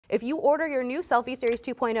If you order your new Selfie Series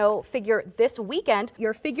 2.0 figure this weekend,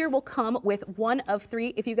 your figure will come with one of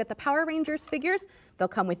three. If you get the Power Rangers figures, they'll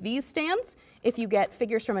come with these stands. If you get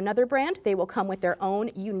figures from another brand, they will come with their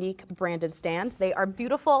own unique branded stands. They are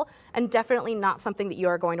beautiful and definitely not something that you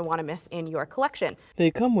are going to want to miss in your collection.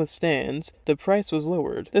 They come with stands. The price was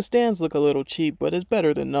lowered. The stands look a little cheap, but is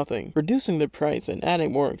better than nothing. Reducing the price and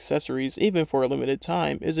adding more accessories, even for a limited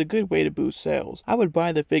time, is a good way to boost sales. I would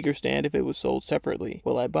buy the figure stand if it was sold separately.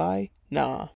 Will I buy? Nah.